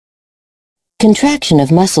Contraction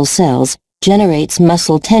of muscle cells generates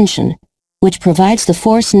muscle tension, which provides the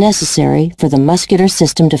force necessary for the muscular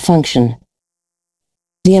system to function.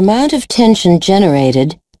 The amount of tension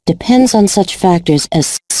generated depends on such factors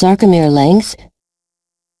as sarcomere length,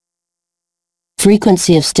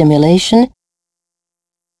 frequency of stimulation,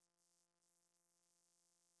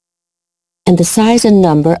 and the size and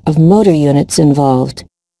number of motor units involved.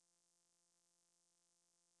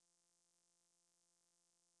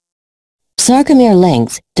 Sarcomere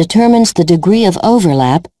length determines the degree of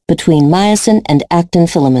overlap between myosin and actin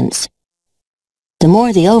filaments. The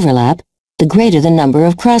more the overlap, the greater the number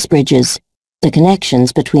of crossbridges, the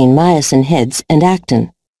connections between myosin heads and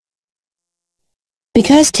actin.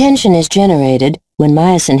 Because tension is generated when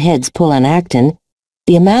myosin heads pull on actin,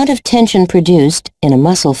 the amount of tension produced in a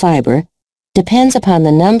muscle fiber depends upon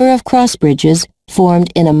the number of crossbridges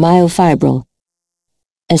formed in a myofibril.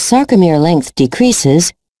 As sarcomere length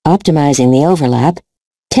decreases, optimizing the overlap,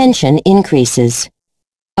 tension increases.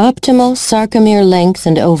 Optimal sarcomere length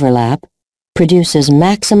and overlap produces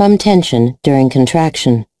maximum tension during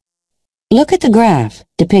contraction. Look at the graph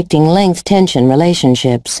depicting length-tension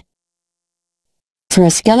relationships. For a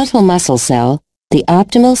skeletal muscle cell, the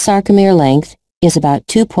optimal sarcomere length is about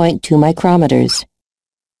 2.2 micrometers.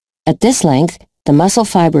 At this length, the muscle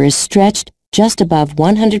fiber is stretched just above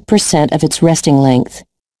 100% of its resting length.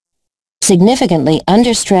 Significantly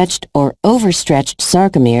understretched or overstretched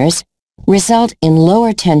sarcomeres result in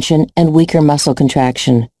lower tension and weaker muscle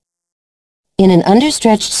contraction. In an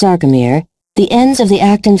understretched sarcomere, the ends of the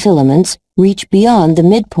actin filaments reach beyond the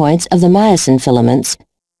midpoints of the myosin filaments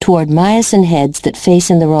toward myosin heads that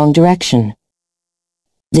face in the wrong direction.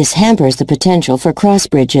 This hampers the potential for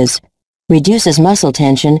crossbridges, reduces muscle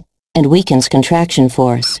tension, and weakens contraction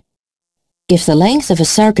force. If the length of a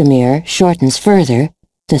sarcomere shortens further,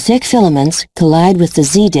 the thick filaments collide with the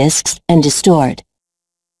Z-discs and distort.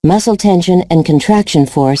 Muscle tension and contraction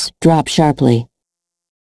force drop sharply.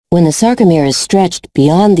 When the sarcomere is stretched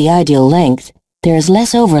beyond the ideal length, there is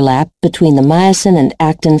less overlap between the myosin and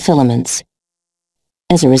actin filaments.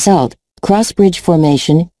 As a result, crossbridge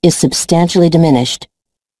formation is substantially diminished.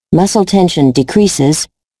 Muscle tension decreases,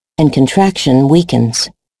 and contraction weakens.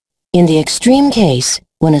 In the extreme case,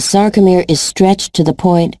 when a sarcomere is stretched to the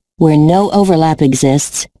point where no overlap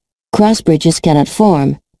exists, crossbridges cannot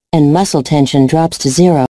form, and muscle tension drops to zero.